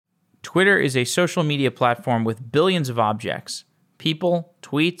Twitter is a social media platform with billions of objects, people,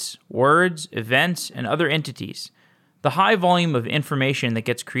 tweets, words, events, and other entities. The high volume of information that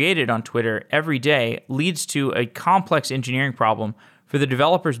gets created on Twitter every day leads to a complex engineering problem for the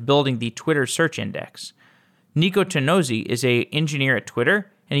developers building the Twitter search index. Nico Tonozzi is an engineer at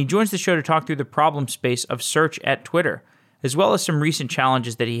Twitter, and he joins the show to talk through the problem space of search at Twitter, as well as some recent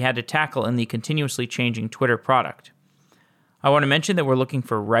challenges that he had to tackle in the continuously changing Twitter product. I want to mention that we're looking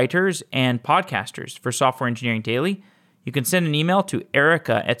for writers and podcasters for Software Engineering Daily. You can send an email to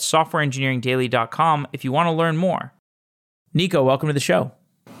erica@softwareengineeringdaily.com if you want to learn more. Nico, welcome to the show.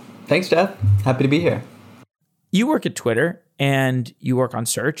 Thanks, Jeff. Happy to be here. You work at Twitter and you work on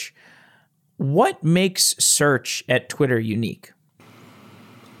search. What makes search at Twitter unique?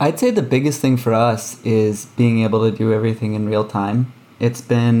 I'd say the biggest thing for us is being able to do everything in real time. It's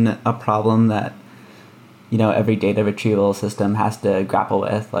been a problem that every data retrieval system has to grapple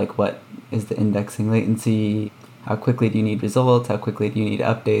with, like what is the indexing latency, how quickly do you need results, how quickly do you need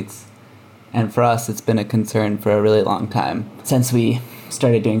updates. And for us, it's been a concern for a really long time, since we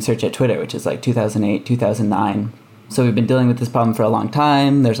started doing search at Twitter, which is like 2008, 2009. So we've been dealing with this problem for a long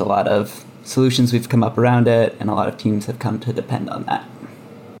time. There's a lot of solutions we've come up around it, and a lot of teams have come to depend on that.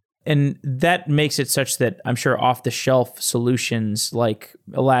 And that makes it such that I'm sure off-the-shelf solutions like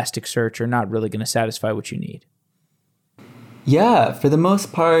Elasticsearch are not really going to satisfy what you need. Yeah, for the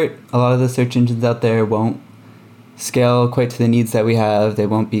most part, a lot of the search engines out there won't scale quite to the needs that we have. They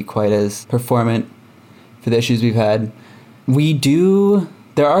won't be quite as performant for the issues we've had.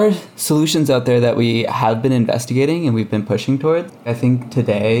 There are solutions out there that we have been investigating and we've been pushing towards. I think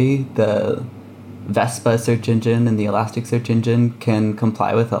today the Vespa search engine and the Elasticsearch engine can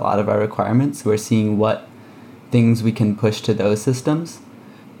comply with a lot of our requirements. We're seeing what things we can push to those systems,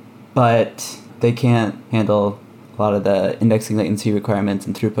 but they can't handle a lot of the indexing latency requirements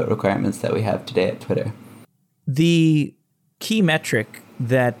and throughput requirements that we have today at Twitter. The key metric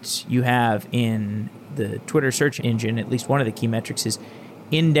that you have in the Twitter search engine, at least one of the key metrics, is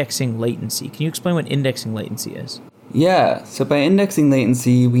indexing latency. Can you explain what indexing latency is? Yeah, so by indexing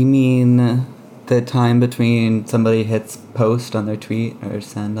latency, we mean the time between somebody hits post on their tweet or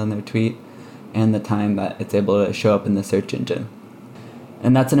send on their tweet and the time that it's able to show up in the search engine.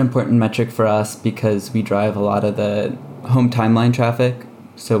 And that's an important metric for us because we drive a lot of the home timeline traffic.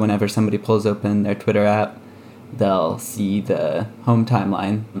 So whenever somebody pulls open their Twitter app, they'll see the home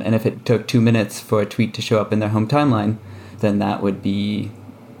timeline. And if it took 2 minutes for a tweet to show up in their home timeline, then that would be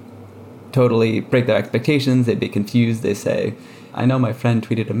totally break their expectations. They'd be confused. They say, I know my friend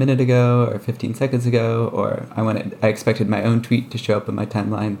tweeted a minute ago or 15 seconds ago, or I expected my own tweet to show up in my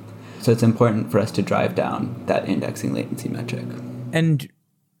timeline. So it's important for us to drive down that indexing latency metric. And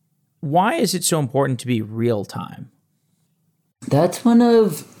why is it so important to be real time? That's one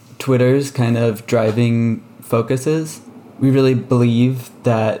of Twitter's kind of driving focuses. We really believe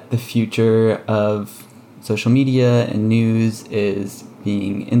that the future of social media and news is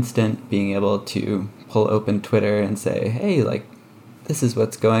being instant, being able to pull open Twitter and say, hey, this is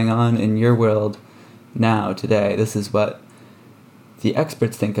what's going on in your world now, today. This is what the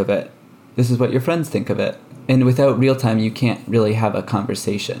experts think of it. This is what your friends think of it. And without real time, you can't really have a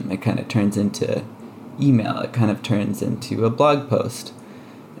conversation. It kind of turns into email. It kind of turns into a blog post.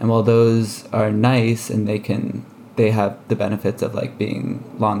 And while those are nice and they have the benefits of being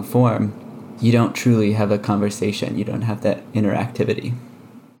long form, you don't truly have a conversation. You don't have that interactivity.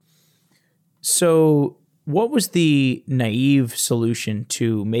 So what was the naive solution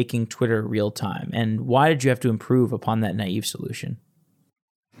to making Twitter real time? And why did you have to improve upon that naive solution?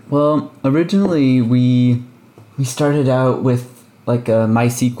 Well, originally we started out with a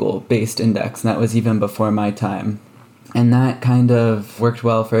MySQL based index, and that was even before my time. And that kind of worked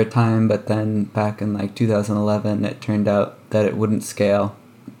well for a time, but then back in 2011, it turned out that it wouldn't scale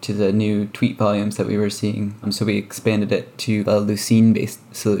to the new tweet volumes that we were seeing. So we expanded it to a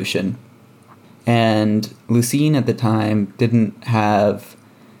Lucene-based solution. And Lucene at the time didn't have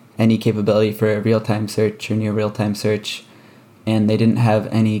any capability for real-time search or near real-time search, and they didn't have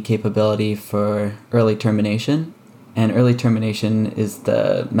any capability for early termination. And early termination is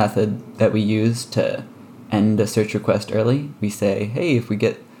the method that we use to end a search request early. We say, hey, if we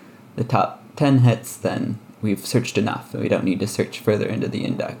get the top 10 hits, then we've searched enough and we don't need to search further into the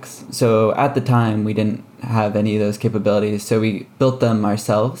index. So at the time, we didn't have any of those capabilities. So we built them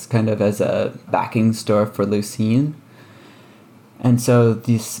ourselves kind of as a backing store for Lucene. And so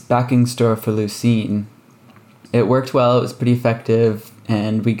this backing store for Lucene, it worked well. It was pretty effective.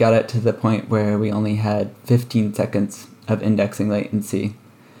 And we got it to the point where we only had 15 seconds of indexing latency.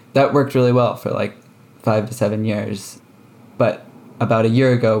 That worked really well for 5 to 7 years. But about a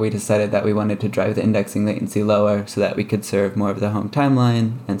year ago, we decided that we wanted to drive the indexing latency lower so that we could serve more of the home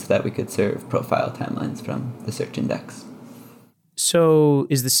timeline and so that we could serve profile timelines from the search index. So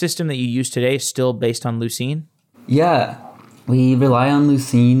is the system that you use today still based on Lucene? Yeah, we rely on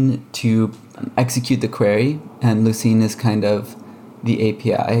Lucene to execute the query, and Lucene is kind of the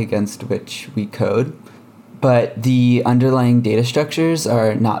API against which we code. But the underlying data structures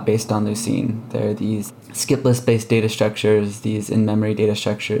are not based on Lucene. They're these skip list-based data structures, these in-memory data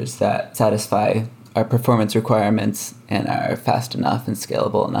structures that satisfy our performance requirements and are fast enough and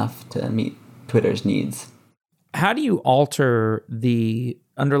scalable enough to meet Twitter's needs. How do you alter the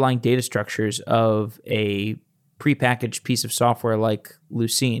underlying data structures of a prepackaged piece of software like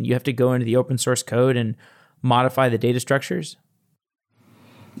Lucene? You have to go into the open source code and modify the data structures?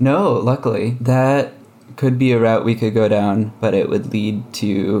 No, luckily. That could be a route we could go down, but it'd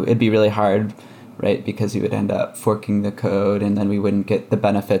be really hard, right? Because we would end up forking the code and then we wouldn't get the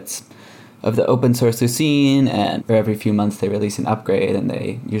benefits of the open source Lucene, and for every few months they release an upgrade and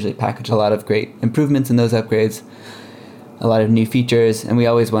they usually package a lot of great improvements in those upgrades, a lot of new features, and we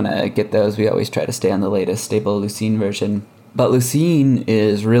always want to get those. We always try to stay on the latest stable Lucene version. But Lucene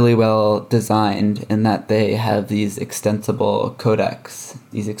is really well designed in that they have these extensible codecs,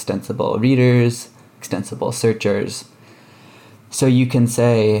 these extensible readers, extensible searchers. So you can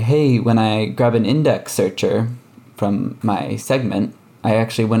say, hey, when I grab an index searcher from my segment, I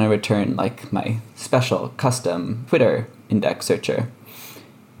actually want to return like my special custom Twitter index searcher.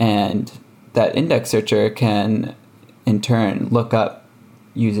 And that index searcher can in turn look up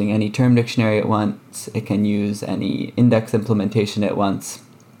using any term dictionary at once. It can use any index implementation at once.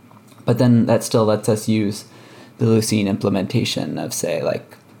 But then that still lets us use the Lucene implementation of, say,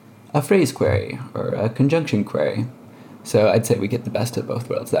 like a phrase query or a conjunction query. So I'd say we get the best of both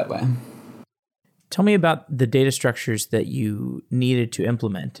worlds that way. Tell me about the data structures that you needed to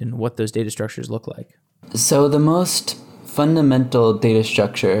implement and what those data structures look like. So the most fundamental data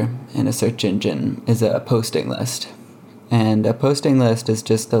structure in a search engine is a posting list. And a posting list is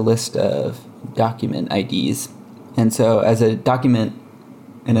just a list of document IDs. And so as a document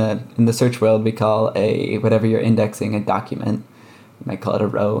in the search world, we call whatever you're indexing a document. You might call it a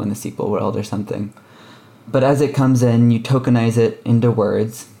row in the SQL world or something. But as it comes in, you tokenize it into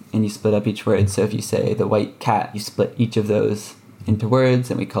words, and you split up each word. So if you say the white cat, you split each of those into words,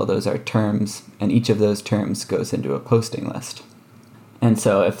 and we call those our terms, and each of those terms goes into a posting list. And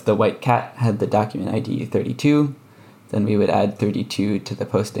so if the white cat had the document ID 32, then we would add 32 to the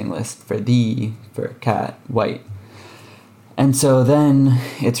posting list for cat, white. And so then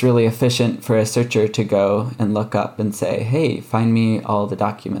it's really efficient for a searcher to go and look up and say, hey, find me all the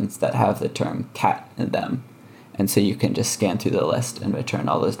documents that have the term cat in them. And so you can just scan through the list and return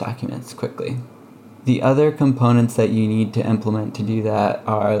all those documents quickly. The other components that you need to implement to do that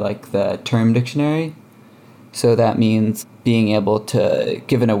are like the term dictionary. So that means being able to,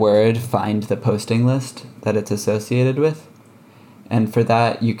 given a word, find the posting list that it's associated with. And for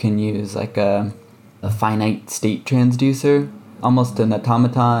that, you can use like a finite state transducer, almost an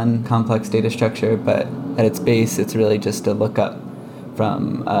automaton complex data structure, but at its base, it's really just a lookup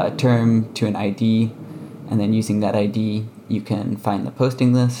from a term to an ID. And then using that ID, you can find the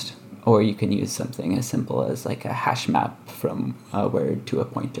posting list, or you can use something as simple as like a hash map from a word to a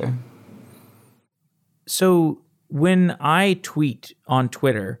pointer. So when I tweet on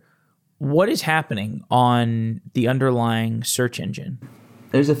Twitter, what is happening on the underlying search engine?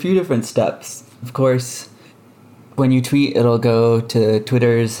 There's a few different steps. Of course, when you tweet, it'll go to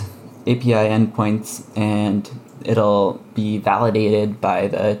Twitter's API endpoints, and it'll be validated by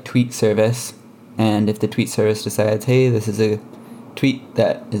the tweet service. And if the tweet service decides, hey, this is a tweet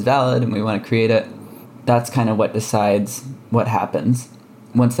that is valid and we want to create it, that's kind of what decides what happens.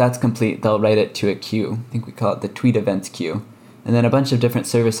 Once that's complete, they'll write it to a queue. I think we call it the tweet events queue. And then a bunch of different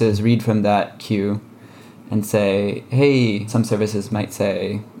services read from that queue and say, hey, some services might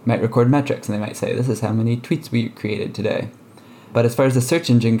record metrics, and they might say, this is how many tweets we created today. But as far as the search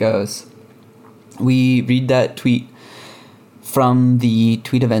engine goes, we read that tweet from the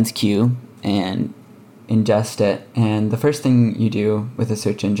tweet events queue and ingest it. And the first thing you do with a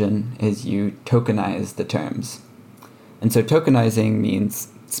search engine is you tokenize the terms. And so tokenizing means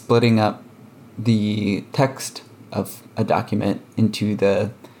splitting up the text of a document into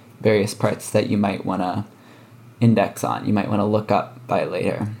the various parts that you might want to index on, you might want to look up by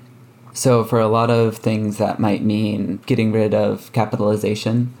later. So for a lot of things that might mean getting rid of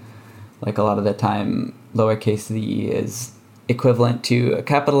capitalization, like a lot of the time lowercase v is equivalent to a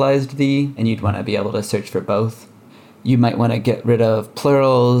capitalized V, and you'd want to be able to search for both. You might want to get rid of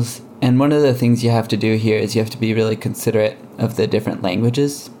plurals And one of the things you have to do here is you have to be really considerate of the different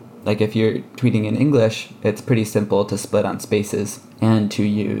languages. Like if you're tweeting in English, it's pretty simple to split on spaces and to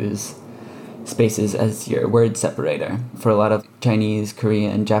use spaces as your word separator. For a lot of Chinese,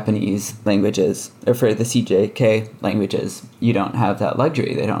 Korean, Japanese languages, or for the CJK languages, you don't have that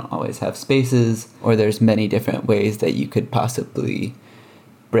luxury. They don't always have spaces, or there's many different ways that you could possibly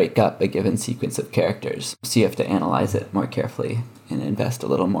break up a given sequence of characters. So you have to analyze it more carefully and invest a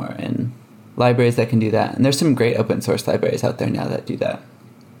little more in libraries that can do that. And there's some great open source libraries out there now that do that.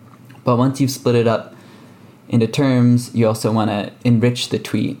 But once you've split it up into terms, you also want to enrich the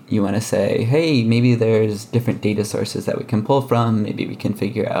tweet. You want to say, hey, maybe there's different data sources that we can pull from. Maybe we can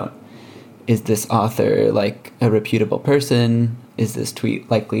figure out, is this author like a reputable person? Is this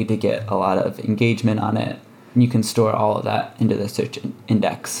tweet likely to get a lot of engagement on it? And you can store all of that into the search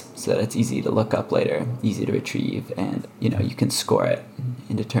index so that it's easy to look up later, easy to retrieve, and you can score it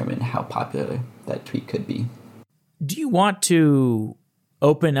and determine how popular that tweet could be. Do you want to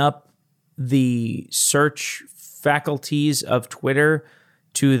open up the search faculties of Twitter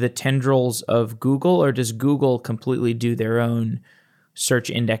to the tendrils of Google, or does Google completely do their own search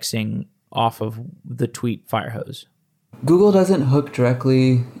indexing off of the tweet fire hose? Google doesn't hook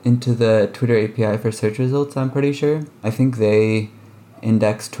directly into the Twitter API for search results, I'm pretty sure. I think they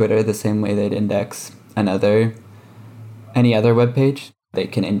index Twitter the same way they'd index any other web page. They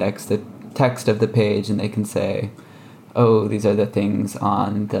can index the text of the page and they can say, oh, these are the things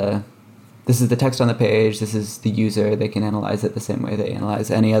this is the text on the page, this is the user. They can analyze it the same way they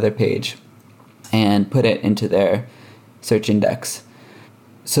analyze any other page and put it into their search index.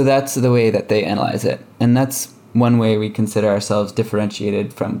 So that's the way that they analyze it. And that's one way we consider ourselves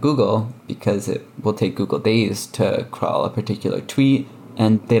differentiated from Google, because it will take Google days to crawl a particular tweet,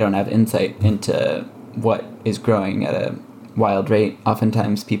 and they don't have insight into what is growing at a wild rate.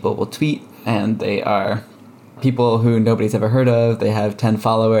 Oftentimes people will tweet, and they are people who nobody's ever heard of. They have 10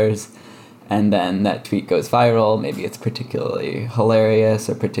 followers, and then that tweet goes viral. Maybe it's particularly hilarious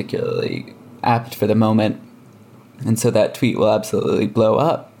or particularly apt for the moment. And so that tweet will absolutely blow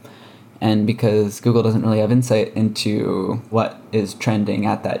up. And because Google doesn't really have insight into what is trending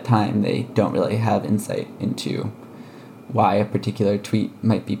at that time, they don't really have insight into why a particular tweet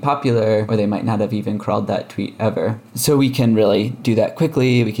might be popular, or they might not have even crawled that tweet ever. So we can really do that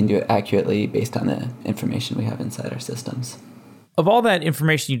quickly. We can do it accurately based on the information we have inside our systems. Of all that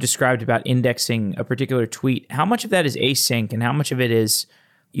information you described about indexing a particular tweet, how much of that is async and how much of it is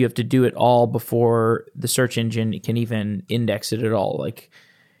you have to do it all before the search engine can even index it at all? Like,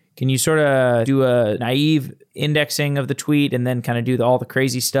 can you sort of do a naive indexing of the tweet and then kind of do all the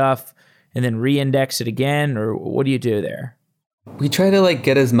crazy stuff and then re-index it again? Or what do you do there? We try to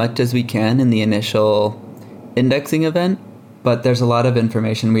get as much as we can in the initial indexing event, but there's a lot of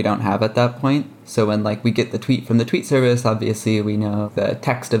information we don't have at that point. So when we get the tweet from the tweet service, obviously we know the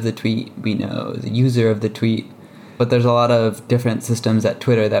text of the tweet, we know the user of the tweet, but there's a lot of different systems at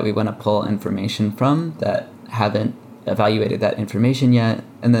Twitter that we want to pull information from that haven't evaluated that information yet.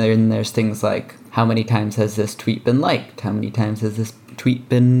 And then there's things like, how many times has this tweet been liked? How many times has this tweet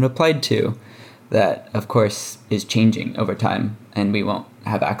been replied to? That, of course, is changing over time, and we won't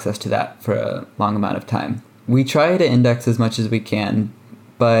have access to that for a long amount of time. We try to index as much as we can,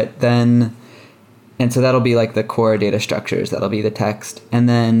 and so that'll be the core data structures, that'll be the text. And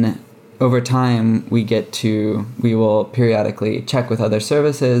then over time, we will periodically check with other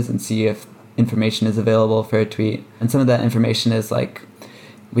services and see if information is available for a tweet. And some of that information is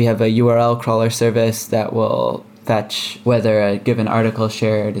we have a URL crawler service that will fetch whether a given article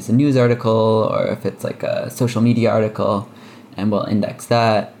shared is a news article or if it's a social media article, and we'll index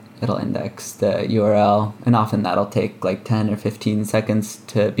that. It'll index the URL, and often that'll take 10 or 15 seconds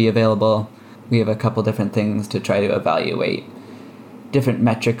to be available. We have a couple different things to try to evaluate different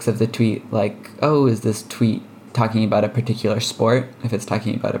metrics of the tweet, is this tweet talking about a particular sport? If it's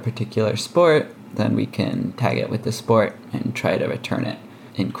talking about a particular sport, then we can tag it with the sport and try to return it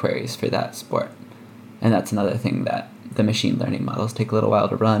in queries for that sport. And that's another thing that the machine learning models take a little while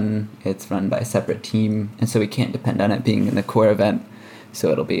to run. It's run by a separate team, and so we can't depend on it being in the core event,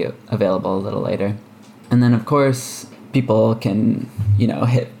 so it'll be available a little later. And then, of course, people can,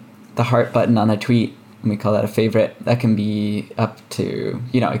 hit the heart button on a tweet, and we call that a favorite. That can be up to,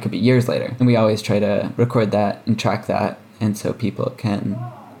 it could be years later. And we always try to record that and track that, and so people can,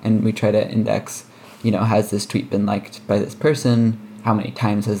 and we try to index, has this tweet been liked by this person? How many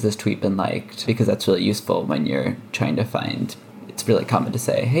times has this tweet been liked? Because that's really useful when you're trying to find, it's really common to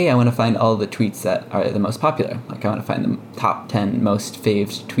say, hey, I want to find all the tweets that are the most popular. I want to find the top 10 most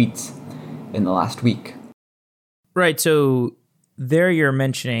faved tweets in the last week. Right. So there you're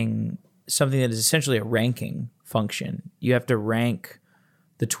mentioning something that is essentially a ranking function. You have to rank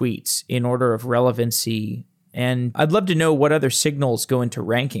the tweets in order of relevancy. And I'd love to know what other signals go into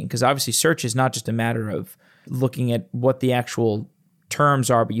ranking, because obviously search is not just a matter of looking at what the actual terms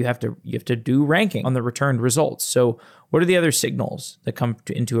are, but you have to do ranking on the returned results. So what are the other signals that come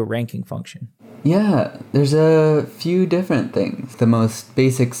into a ranking function? Yeah, there's a few different things. The most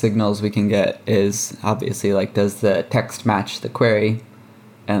basic signals we can get is obviously like, does the text match the query?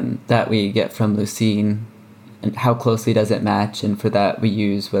 And that we get from Lucene. And how closely does it match? And for that we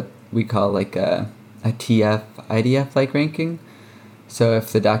use what we call like a TF, IDF like ranking. So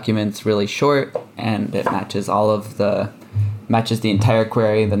if the document's really short and it matches matches the entire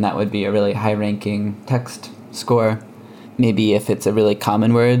query, then that would be a really high ranking text score. Maybe if it's a really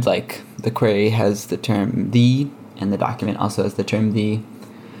common word, like the query has the term the and the document also has the term the,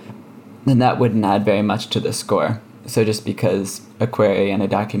 then that wouldn't add very much to the score. So just because a query and a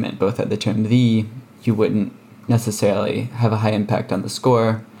document both have the term the, you wouldn't necessarily have a high impact on the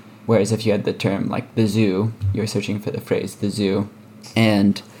score. Whereas if you had the term like the zoo, you're searching for the phrase the zoo,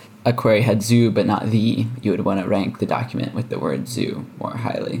 and a query had zoo but not the, you would want to rank the document with the word zoo more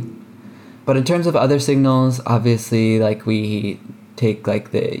highly. But in terms of other signals, obviously like we take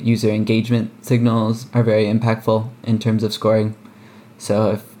like the user engagement signals are very impactful in terms of scoring.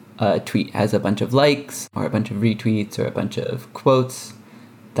 So if a tweet has a bunch of likes or a bunch of retweets or a bunch of quotes,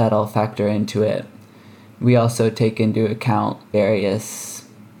 that'll factor into it. We also take into account various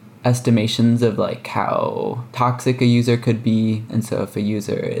estimations of like how toxic a user could be. And so if a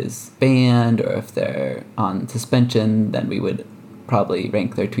user is banned or if they're on suspension, then we would probably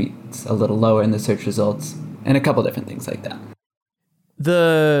rank their tweets a little lower in the search results, and a couple different things like that.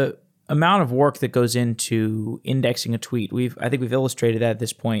 The amount of work that goes into indexing a tweet, I think we've illustrated that at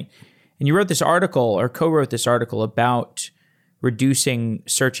this point. And you wrote this article or co-wrote this article about reducing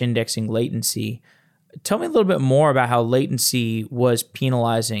search indexing latency. Tell me a little bit more about how latency was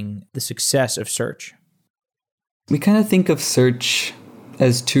penalizing the success of search. We kind of think of search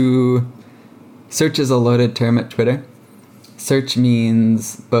as search is a loaded term at Twitter. Search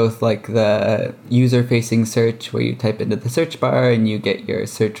means both like the user-facing search where you type into the search bar and you get your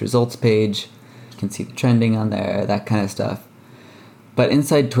search results page. You can see the trending on there, that kind of stuff. But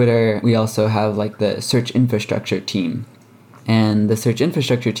inside Twitter, we also have like the search infrastructure team. And the search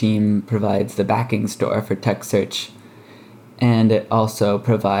infrastructure team provides the backing store for text search. And it also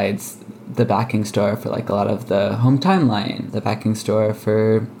provides the backing store for like a lot of the home timeline, the backing store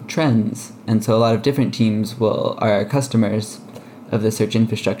for trends. And so a lot of different teams are customers of the search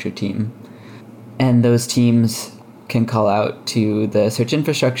infrastructure team. And those teams can call out to the search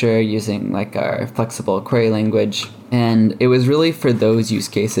infrastructure using like our flexible query language. And it was really for those use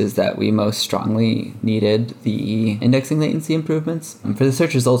cases that we most strongly needed the indexing latency improvements. And for the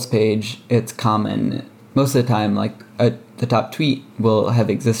search results page, it's common most of the time, like the top tweet will have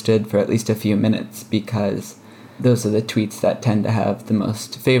existed for at least a few minutes because those are the tweets that tend to have the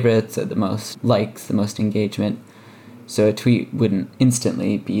most favorites or the most likes, the most engagement. So a tweet wouldn't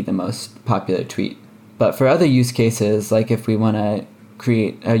instantly be the most popular tweet. But for other use cases, like if we want to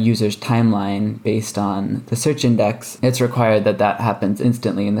create a user's timeline based on the search index, it's required that that happens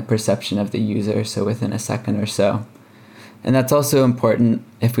instantly in the perception of the user, so within a second or so. And that's also important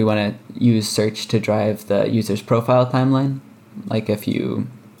if we want to use search to drive the user's profile timeline. Like if you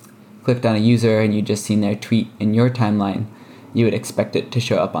clicked on a user and you just seen their tweet in your timeline, you would expect it to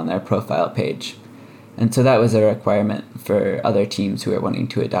show up on their profile page. And so that was a requirement for other teams who are wanting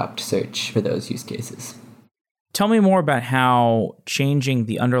to adopt search for those use cases. Tell me more about how changing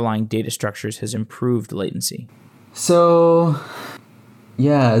the underlying data structures has improved latency. So,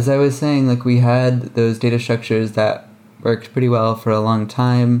 yeah, as I was saying, like we had those data structures that worked pretty well for a long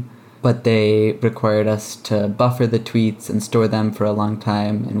time, but they required us to buffer the tweets and store them for a long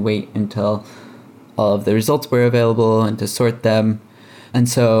time and wait until all of the results were available and to sort them. And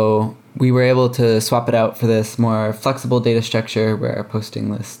so we were able to swap it out for this more flexible data structure where posting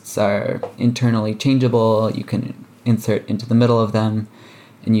lists are internally changeable. You can insert into the middle of them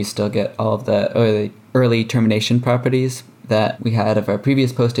and you still get all of the early termination properties that we had of our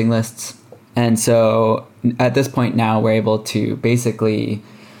previous posting lists. And so at this point now, we're able to basically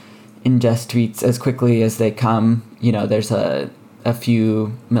ingest tweets as quickly as they come. You know, there's a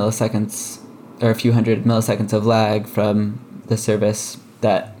few milliseconds or a few hundred milliseconds of lag from the service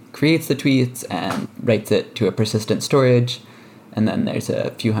that creates the tweets and writes it to a persistent storage. And then there's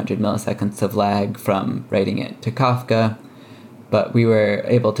a few hundred milliseconds of lag from writing it to Kafka. But we were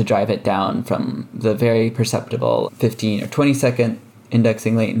able to drive it down from the very perceptible 15 or 20 second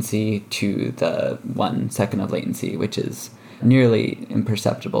indexing latency to the 1 second of latency, which is nearly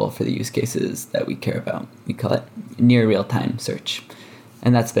imperceptible for the use cases that we care about. We call it near real-time search.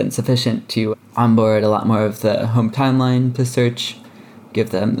 And that's been sufficient to onboard a lot more of the home timeline to search,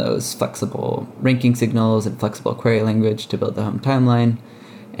 give them those flexible ranking signals and flexible query language to build the home timeline.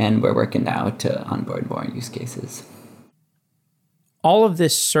 And we're working now to onboard more use cases. All of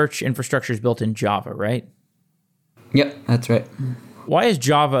this search infrastructure is built in Java, right? Yep, that's right. Why is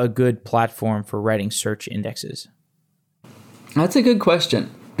Java a good platform for writing search indexes? That's a good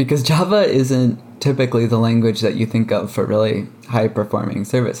question, because Java isn't typically the language that you think of for really high-performing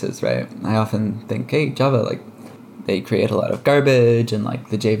services, right? I often think, hey, Java, they create a lot of garbage, and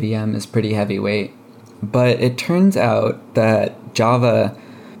the JVM is pretty heavyweight. But it turns out that Java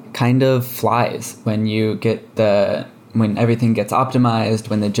kind of flies when when everything gets optimized,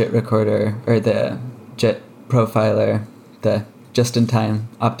 when the JIT recorder or the JIT profiler, the just-in-time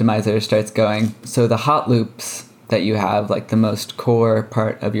optimizer starts going. So the hot loops that you have, the most core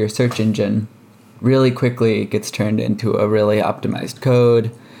part of your search engine, really quickly gets turned into a really optimized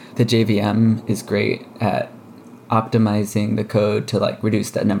code. The JVM is great at optimizing the code to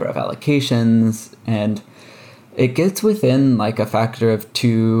reduce the number of allocations, and it gets within a factor of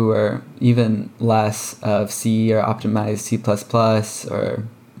 2 or even less of C or optimized C++ or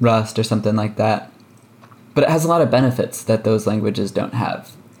Rust or something like that. But it has a lot of benefits that those languages don't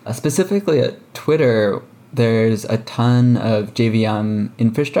have. Specifically at Twitter, there's a ton of JVM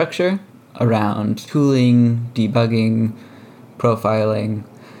infrastructure around tooling, debugging, profiling.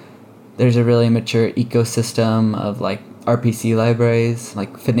 There's a really mature ecosystem of RPC libraries.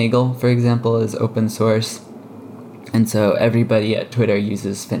 Finagle, for example, is open source. And so everybody at Twitter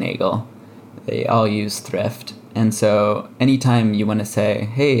uses Finagle. They all use Thrift. And so anytime you want to say,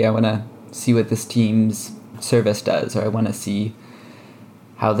 hey, I want to see what this team's service does, or I want to see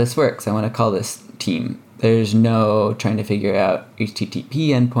how this works, I want to call this team, there's no trying to figure out HTTP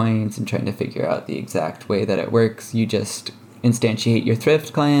endpoints and trying to figure out the exact way that it works. You just instantiate your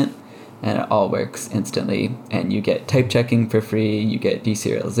Thrift client, and it all works instantly. And you get type checking for free, you get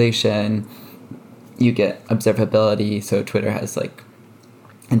deserialization, you get observability. So Twitter has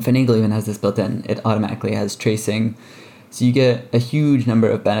and Finagle even has this built in, it automatically has tracing. So you get a huge number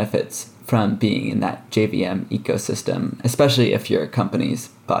of benefits from being in that JVM ecosystem, especially if your company's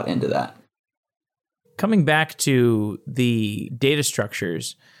bought into that. Coming back to the data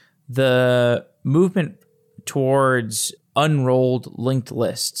structures, the movement towards unrolled linked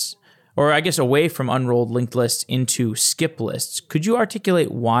lists, or I guess away from unrolled linked lists into skip lists, could you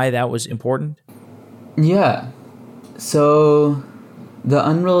articulate why that was important? Yeah. So the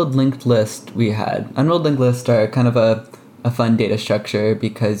unrolled linked list unrolled linked lists are kind of a fun data structure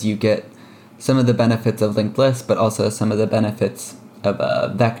because you get some of the benefits of linked lists, but also some of the benefits of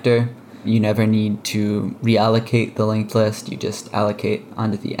a vector. You never need to reallocate the linked list. You just allocate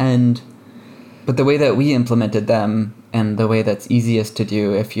onto the end. But the way that we implemented them, and the way that's easiest to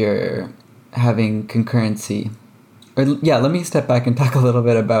do if you're having concurrency, let me step back and talk a little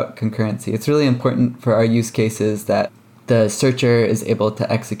bit about concurrency. It's really important for our use cases that the searcher is able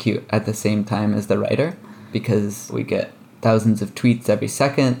to execute at the same time as the writer, because we get thousands of tweets every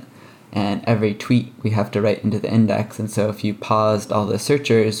second, and every tweet we have to write into the index. And so if you paused all the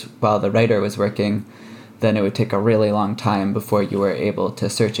searchers while the writer was working, then it would take a really long time before you were able to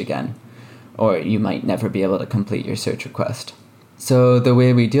search again, or you might never be able to complete your search request. So the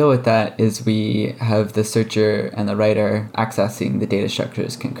way we deal with that is we have the searcher and the writer accessing the data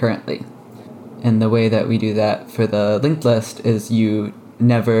structures concurrently. And the way that we do that for the linked list is you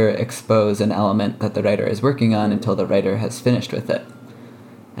never expose an element that the writer is working on until the writer has finished with it.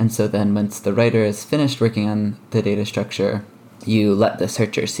 And so then once the writer is finished working on the data structure, you let the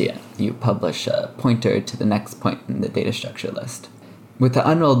searcher see it. You publish a pointer to the next point in the data structure list. With the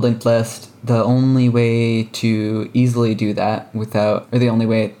unrolled linked list, the only way to easily do that the only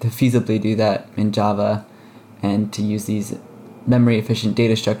way to feasibly do that in Java and to use these memory efficient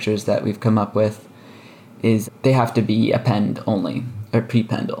data structures that we've come up with is they have to be append only or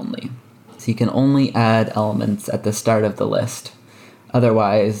prepend only. So you can only add elements at the start of the list.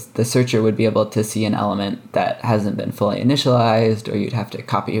 Otherwise, the searcher would be able to see an element that hasn't been fully initialized, or you'd have to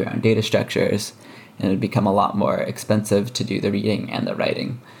copy your own data structures, and it would become a lot more expensive to do the reading and the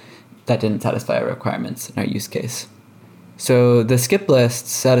writing. That didn't satisfy our requirements in our use case. So the skip lists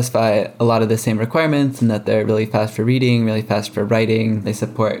satisfy a lot of the same requirements in that they're really fast for reading, really fast for writing. They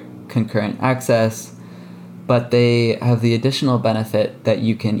support concurrent access, but they have the additional benefit that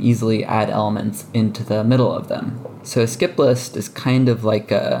you can easily add elements into the middle of them. So a skip list is kind of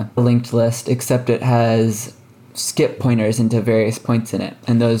like a linked list, except it has skip pointers into various points in it,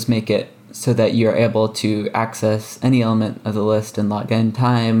 and those make it so that you're able to access any element of the list in log n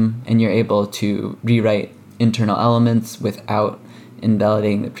time, and you're able to rewrite internal elements without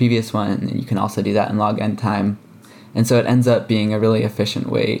invalidating the previous one, and you can also do that in log n time. And so it ends up being a really efficient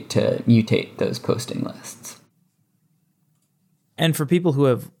way to mutate those posting lists. And for people who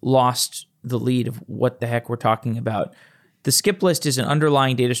have lost the lead of what the heck we're talking about, the skip list is an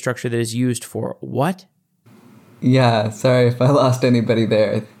underlying data structure that is used for what? Yeah, sorry if I lost anybody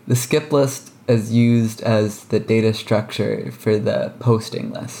there. The skip list is used as the data structure for the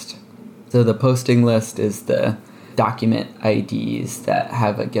posting list. So the posting list is the document IDs that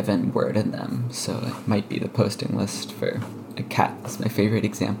have a given word in them. So it might be the posting list for a cat. That's my favorite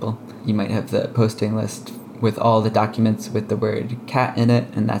example. You might have the posting list with all the documents with the word cat in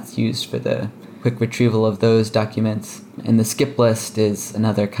it, and that's used for the quick retrieval of those documents. And the skip list is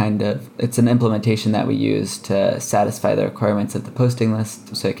another it's an implementation that we use to satisfy the requirements of the posting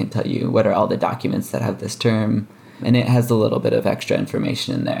list. So it can tell you what are all the documents that have this term. And it has a little bit of extra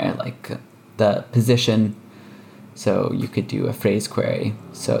information in there, like the position. So you could do a phrase query.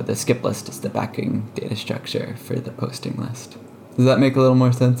 So the skip list is the backing data structure for the posting list. Does that make a little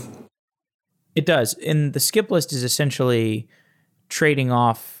more sense? It does. And the skip list is essentially trading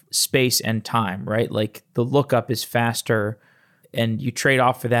off space and time, right? Like the lookup is faster and you trade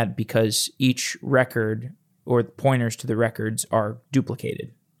off for that because each record or pointers to the records are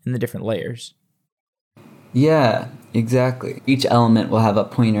duplicated in the different layers. Yeah, exactly. Each element will have a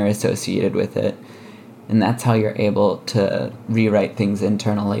pointer associated with it. And that's how you're able to rewrite things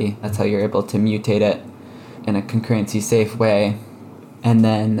internally. That's how you're able to mutate it in a concurrency safe way. And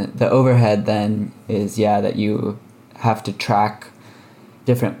then the overhead then is, that you have to track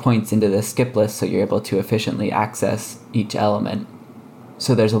different points into the skip list so you're able to efficiently access each element.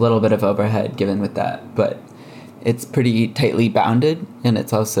 So there's a little bit of overhead given with that, but it's pretty tightly bounded and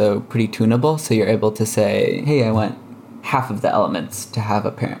it's also pretty tunable. So you're able to say, hey, I want half of the elements to have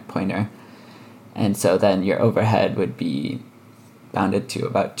a parent pointer. And so then your overhead would be bounded to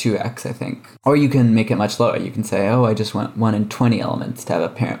about 2x, I think. Or you can make it much lower. You can say, I just want 1 in 20 elements to have a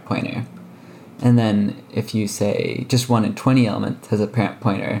parent pointer. And then if you say just 1 in 20 elements has a parent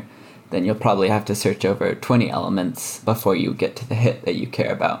pointer, then you'll probably have to search over 20 elements before you get to the hit that you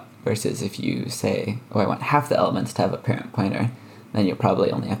care about. Versus if you say, I want half the elements to have a parent pointer, then you'll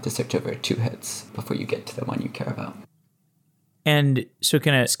probably only have to search over 2 hits before you get to the one you care about. And so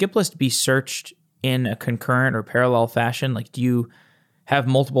can a skip list be searched in a concurrent or parallel fashion? Like, do you have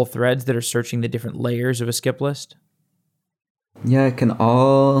multiple threads that are searching the different layers of a skip list? Yeah, it can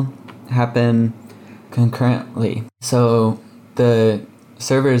all happen concurrently. So the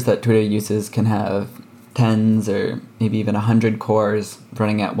servers that Twitter uses can have tens or maybe even 100 cores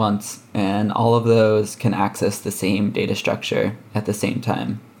running at once, and all of those can access the same data structure at the same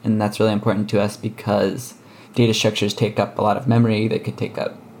time. And that's really important to us because data structures take up a lot of memory. They could take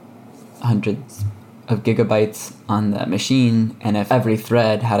up hundreds of gigabytes on the machine, and if every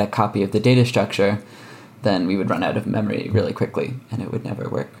thread had a copy of the data structure, then we would run out of memory really quickly, and it would never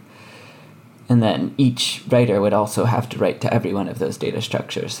work. And then each writer would also have to write to every one of those data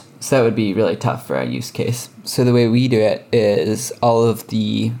structures. So that would be really tough for our use case. So the way we do it is all of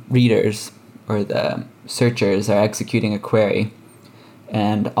the readers or the searchers are executing a query,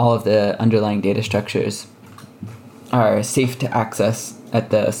 and all of the underlying data structures are safe to access at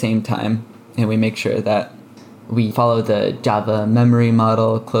the same time. And we make sure that we follow the Java memory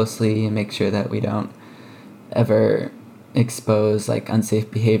model closely and make sure that we don't ever expose like unsafe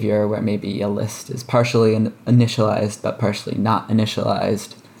behavior where maybe a list is partially initialized but partially not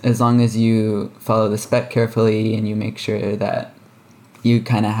initialized. As long as you follow the spec carefully and you make sure that you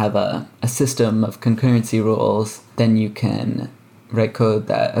kind of have a system of concurrency rules, then you can write code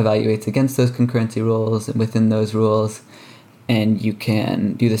that evaluates against those concurrency rules and within those rules, and you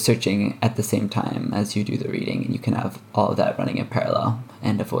can do the searching at the same time as you do the reading, and you can have all of that running in parallel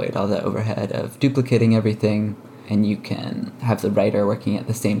and avoid all the overhead of duplicating everything. And you can have the writer working at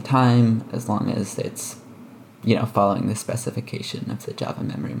the same time as long as it's, following the specification of the Java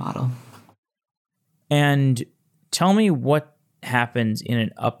memory model. And tell me what happens in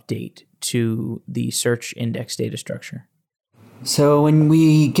an update to the search index data structure. So when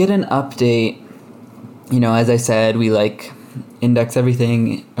we get an update, as I said, we index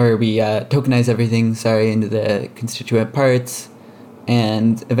everything, or we tokenize everything, into the constituent parts.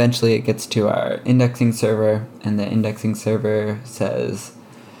 And eventually it gets to our indexing server, and the indexing server says,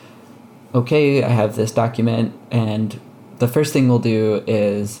 okay, I have this document, and the first thing we'll do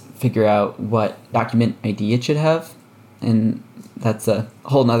is figure out what document ID it should have. And that's a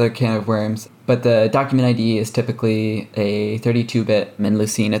whole nother can of worms. But the document ID is typically a 32-bit. In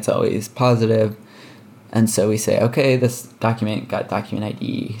Lucene, it's always positive. And so we say, okay, this document got document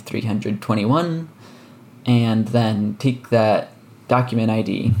ID 321, and then take that document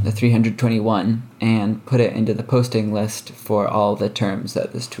ID, the 321, and put it into the posting list for all the terms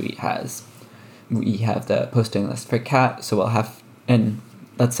that this tweet has. We have the posting list for cat, so we'll have, and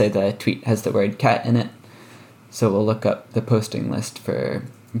let's say the tweet has the word cat in it, so we'll look up the posting list for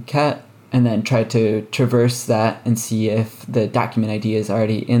cat, and then try to traverse that and see if the document ID is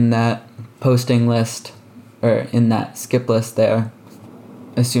already in that posting list, or in that skip list there.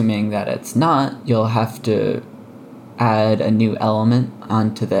 Assuming that it's not, you'll have to add a new element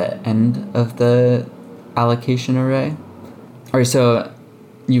onto the end of the allocation array. Or so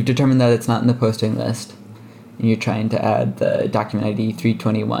you've determined that it's not in the posting list, and you're trying to add the document ID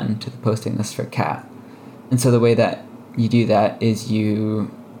 321 to the posting list for cat. And so the way that you do that is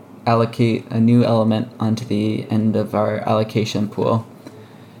you allocate a new element onto the end of our allocation pool,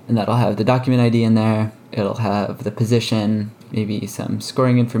 and that'll have the document ID in there. It'll have the position, maybe some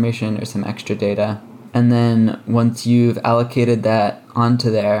scoring information or some extra data. And then once you've allocated that onto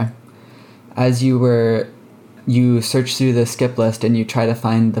there, as you search through the skip list and you try to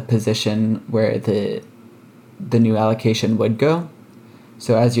find the position where the new allocation would go.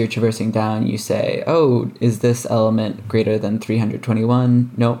 So as you're traversing down, you say, oh, is this element greater than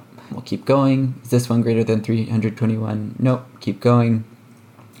 321? Nope. We'll keep going. Is this one greater than 321? Nope. Keep going.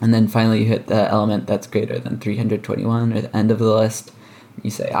 And then finally you hit the element that's greater than 321, or the end of the list.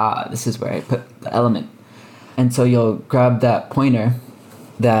 You say, this is where I put the element. And so you'll grab that pointer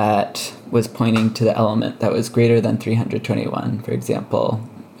that was pointing to the element that was greater than 321. For example,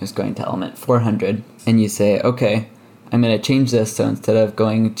 it's going to element 400. And you say, okay, I'm going to change this. So instead of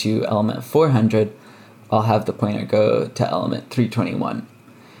going to element 400, I'll have the pointer go to element 321.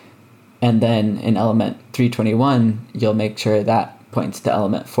 And then in element 321, you'll make sure that points to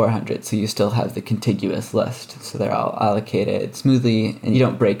element 400, so you still have the contiguous list, so they're all allocated smoothly, and you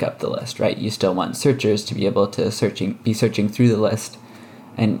don't break up the list, right? You still want searchers to be able to be searching through the list,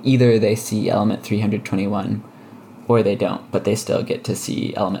 and either they see element 321 or they don't, but they still get to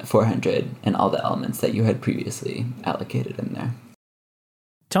see element 400 and all the elements that you had previously allocated in there.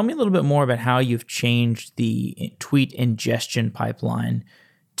 Tell me a little bit more about how you've changed the tweet ingestion pipeline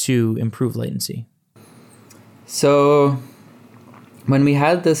to improve latency. So when we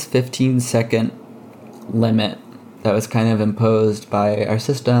had this 15-second limit that was kind of imposed by our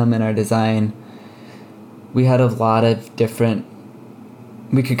system and our design, we had a lot of different,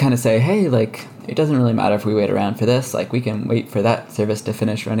 we could kind of say, hey, like, it doesn't really matter if we wait around for this. Like, we can wait for that service to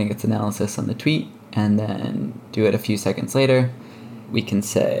finish running its analysis on the tweet and then do it a few seconds later. We can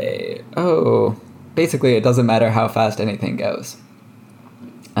say, oh, basically it doesn't matter how fast anything goes,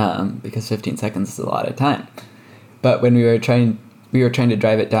 because 15 seconds is a lot of time. But when we were trying to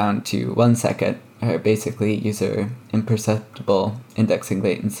drive it down to 1 second, or basically user imperceptible indexing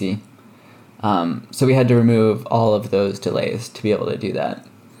latency. So we had to remove all of those delays to be able to do that.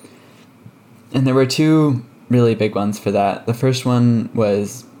 And there were two really big ones for that. The first one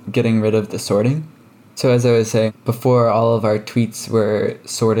was getting rid of the sorting. So as I was saying, before all of our tweets were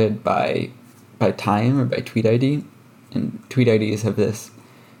sorted by time or by tweet ID. And tweet IDs have this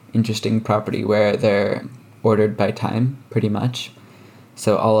interesting property where they're ordered by time, pretty much.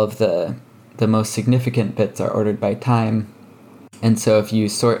 So all of the most significant bits are ordered by time. And so if you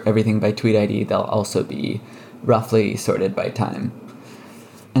sort everything by tweet ID, they'll also be roughly sorted by time.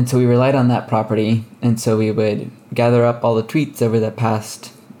 And so we relied on that property. And so we would gather up all the tweets over the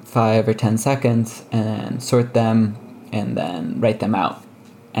past 5 or 10 seconds and sort them and then write them out.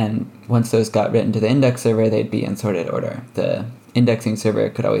 And once those got written to the index server, they'd be in sorted order. The indexing server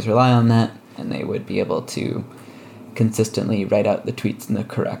could always rely on that, and they would be able to consistently write out the tweets in the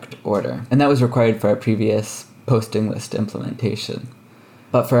correct order. And that was required for our previous posting list implementation.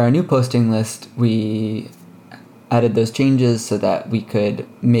 But for our new posting list, we added those changes so that we could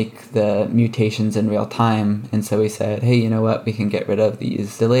make the mutations in real time. And so we said, hey, you know what? We can get rid of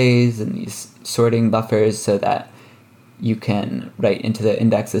these delays and these sorting buffers so that you can write into the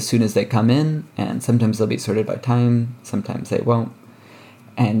index as soon as they come in. And sometimes they'll be sorted by time, sometimes they won't.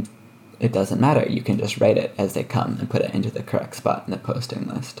 And it doesn't matter. You can just write it as they come and put it into the correct spot in the posting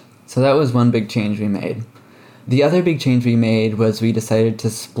list. So that was one big change we made. The other big change we made was we decided to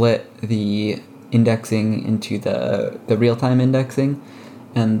split the indexing into the real-time indexing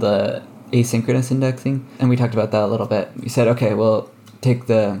and the asynchronous indexing. And we talked about that a little bit. We said, okay, we'll take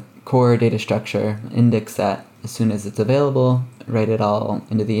the core data structure, index that as soon as it's available, write it all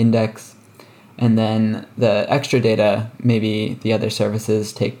into the index, And then the extra data, maybe the other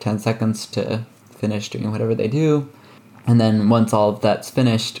services take 10 seconds to finish doing whatever they do. And then once all of that's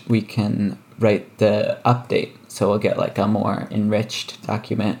finished, we can write the update. So we'll get like a more enriched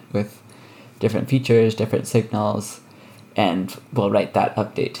document with different features, different signals, and we'll write that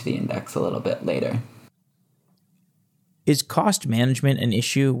update to the index a little bit later. Is cost management an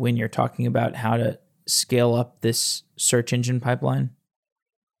issue when you're talking about how to scale up this search engine pipeline?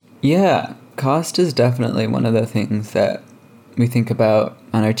 Yeah, cost is definitely one of the things that we think about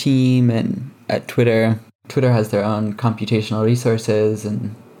on our team and at Twitter. Twitter has their own computational resources,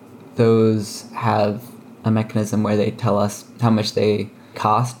 and those have a mechanism where they tell us how much they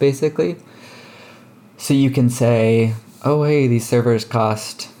cost, basically. So you can say, oh, hey, these servers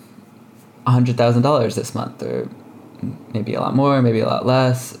cost $100,000 this month, or maybe a lot more, maybe a lot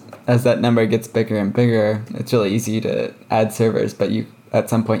less. As that number gets bigger and bigger, it's really easy to add servers, but at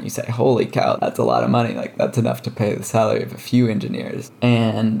some point you say, holy cow, that's a lot of money. Like, that's enough to pay the salary of a few engineers.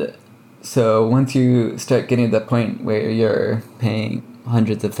 And so once you start getting to the point where you're paying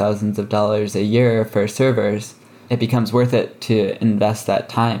hundreds of thousands of dollars a year for servers, it becomes worth it to invest that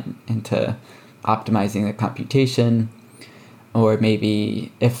time into optimizing the computation. Or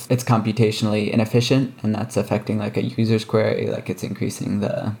maybe if it's computationally inefficient and that's affecting like a user's query, like it's increasing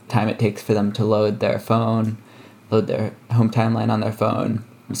the time it takes for them to load their phone, load their home timeline on their phone.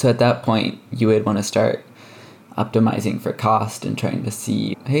 So at that point, you would want to start optimizing for cost and trying to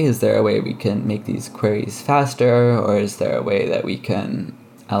see, hey, is there a way we can make these queries faster? Or is there a way that we can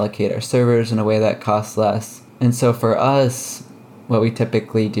allocate our servers in a way that costs less? And so for us, what we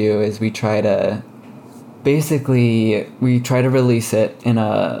typically do is we try to release it in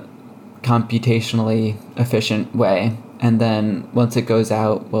a computationally efficient way. And then once it goes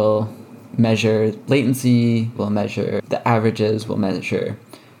out, we'll measure latency, we'll measure the averages, we'll measure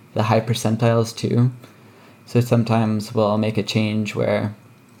the high percentiles too. So sometimes we'll make a change where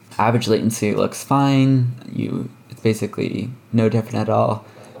average latency looks fine, it's basically no different at all,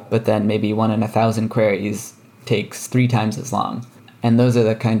 but then maybe 1 in 1,000 queries takes 3 times as long. And those are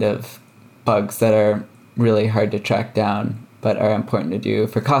the kind of bugs that are really hard to track down, but are important to do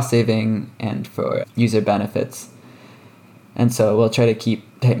for cost saving and for user benefits. And so we'll try to keep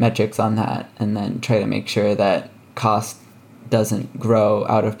tight metrics on that and then try to make sure that cost doesn't grow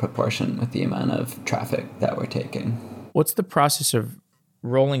out of proportion with the amount of traffic that we're taking. What's the process of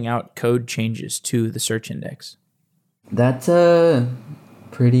rolling out code changes to the search index? That's at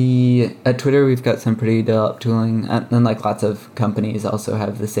Twitter, we've got some pretty developed tooling, and like lots of companies also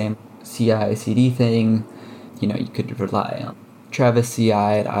have the same CI/CD thing. You could rely on Travis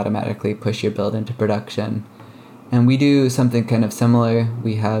CI to automatically push your build into production. And we do something kind of similar.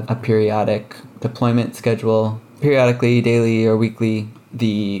 We have a periodic deployment schedule. Periodically, daily or weekly,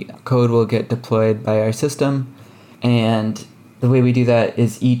 the code will get deployed by our system. And the way we do that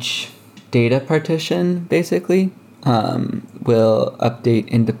is each data partition, basically, will update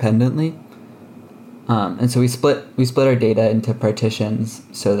independently. And so we split our data into partitions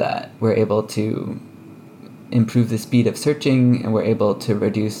so that we're able to improve the speed of searching, and we're able to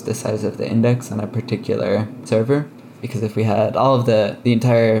reduce the size of the index on a particular server. Because if we had all of the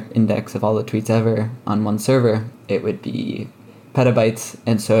entire index of all the tweets ever on one server, it would be petabytes,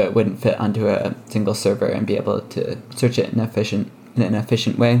 and so it wouldn't fit onto a single server and be able to search it in an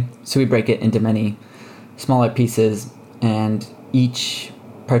efficient way. So we break it into many smaller pieces, and each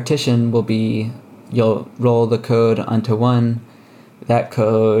partition will be, you'll roll the code onto one. That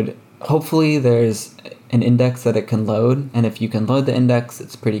code, hopefully there's an index that it can load, and if you can load the index,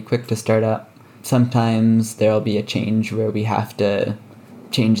 it's pretty quick to start up. Sometimes there'll be a change where we have to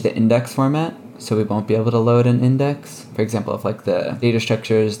change the index format, so we won't be able to load an index. For example, if like the data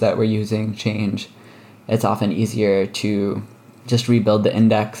structures that we're using change, it's often easier to just rebuild the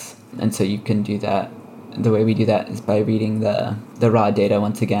index, and so you can do that. The way we do that is by reading the raw data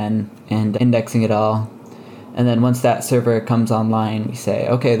once again and indexing it all. And then once that server comes online, we say,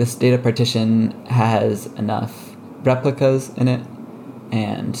 okay, this data partition has enough replicas in it,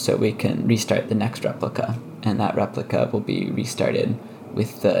 and so we can restart the next replica. And that replica will be restarted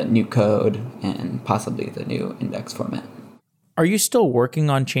with the new code and possibly the new index format. Are you still working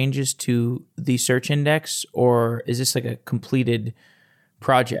on changes to the search index, or is this like a completed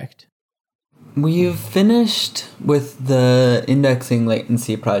project? We've finished with the indexing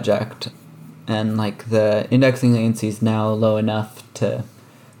latency project, and like the indexing latency is now low enough to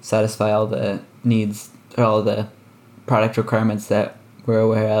satisfy all the needs or all the product requirements that we're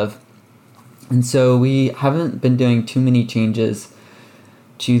aware of. And so we haven't been doing too many changes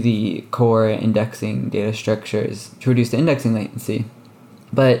to the core indexing data structures to reduce the indexing latency.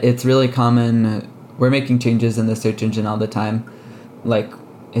 But it's really common. We're making changes in the search engine all the time. Like,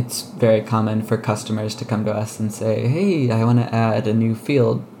 it's very common for customers to come to us and say, hey, I want to add a new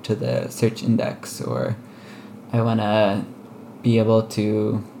field to the search index, or I want to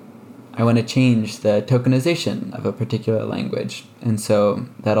change the tokenization of a particular language. And so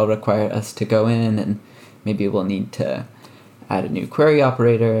that'll require us to go in, and maybe we'll need to add a new query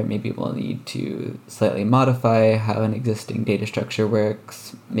operator. Maybe we'll need to slightly modify how an existing data structure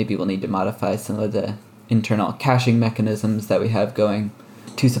works. Maybe we'll need to modify some of the internal caching mechanisms that we have going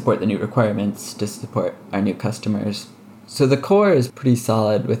to support the new requirements, to support our new customers. So the core is pretty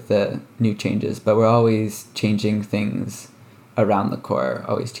solid with the new changes, but we're always changing things around the core,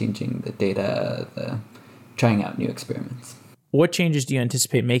 always changing the data, trying out new experiments. What changes do you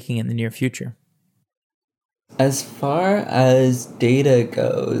anticipate making in the near future? As far as data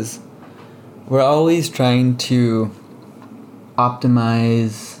goes, we're always trying to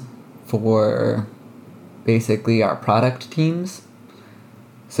optimize for basically our product teams.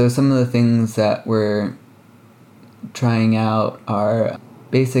 So some of the things that we're trying out are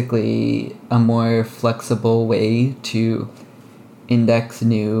basically a more flexible way to index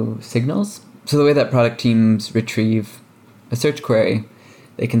new signals. So the way that product teams retrieve a search query,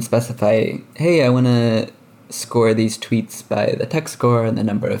 they can specify, hey, I want to score these tweets by the text score and the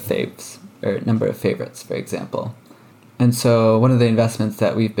number of faves, or number of favorites, for example. And so one of the investments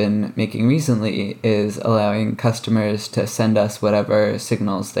that we've been making recently is allowing customers to send us whatever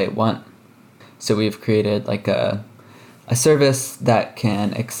signals they want. So we've created like a service that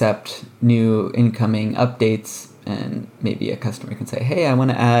can accept new incoming updates, and maybe a customer can say, hey, I want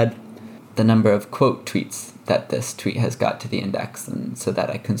to add the number of quote tweets that this tweet has got to the index, and so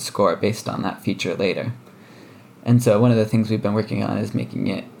that I can score based on that feature later. And so one of the things we've been working on is making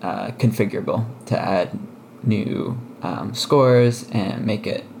it configurable to add new scores and make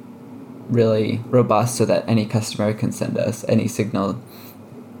it really robust so that any customer can send us any signal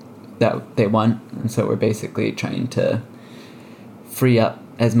that they want. And so we're basically trying to free up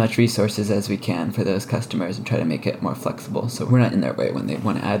as much resources as we can for those customers and try to make it more flexible so we're not in their way when they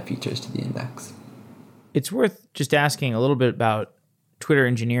want to add features to the index. It's worth just asking a little bit about Twitter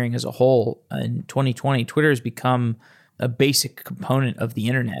engineering as a whole. In 2020, Twitter has become a basic component of the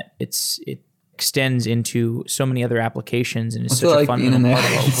internet. It extends into so many other applications and is such a fundamental part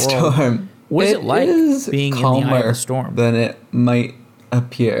of our world. Storm. What is it like being in the eye of the storm? Than it might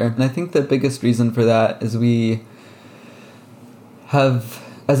appear. And I think the biggest reason for that is we have,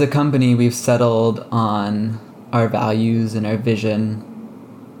 as a company, we've settled on our values and our vision.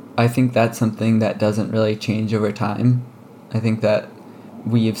 I think that's something that doesn't really change over time. I think that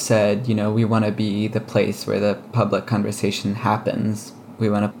we've said, we want to be the place where the public conversation happens. We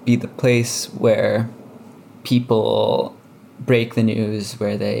want to be the place where people break the news,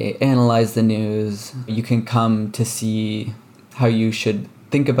 where they analyze the news. You can come to see how you should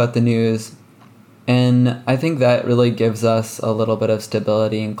think about the news. And I think that really gives us a little bit of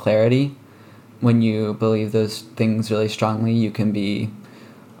stability and clarity. When you believe those things really strongly, you can be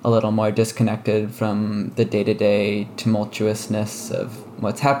a little more disconnected from the day-to-day tumultuousness of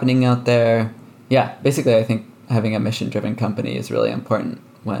what's happening out there. Yeah, basically I think having a mission-driven company is really important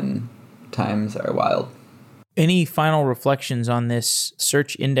when times are wild. Any final reflections on this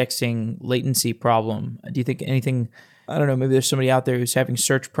search indexing latency problem? Do you think anything, I don't know, maybe there's somebody out there who's having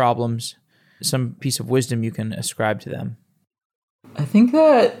search problems, some piece of wisdom you can ascribe to them? I think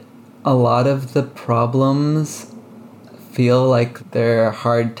that a lot of the problems feel like they're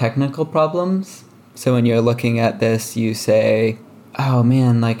hard technical problems. So when you're looking at this, you say, oh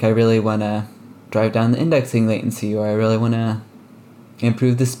man, I really want to drive down the indexing latency, or I really want to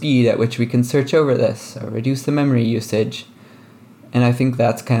improve the speed at which we can search over this, or reduce the memory usage. And I think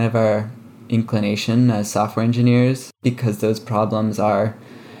that's kind of our inclination as software engineers, because those problems are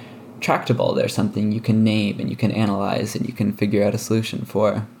tractable. They're something you can name and you can analyze and you can figure out a solution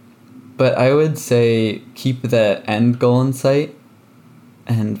for. But I would say keep the end goal in sight.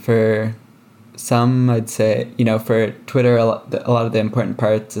 And for some, I'd say, for Twitter, a lot of the important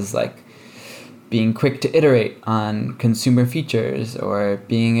parts is being quick to iterate on consumer features, or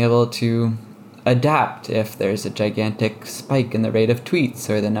being able to adapt if there's a gigantic spike in the rate of tweets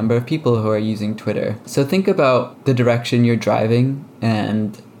or the number of people who are using Twitter. So think about the direction you're driving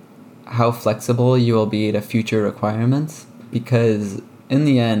and how flexible you will be to future requirements, because in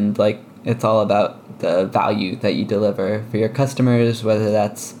the end, it's all about the value that you deliver for your customers, whether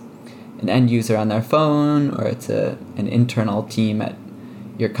that's an end user on their phone or it's an internal team at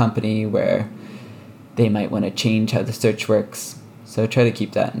your company where they might want to change how the search works. So try to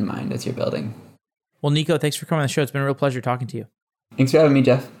keep that in mind as you're building. Well, Nico, thanks for coming on the show. It's been a real pleasure talking to you. Thanks for having me,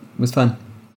 Jeff. It was fun.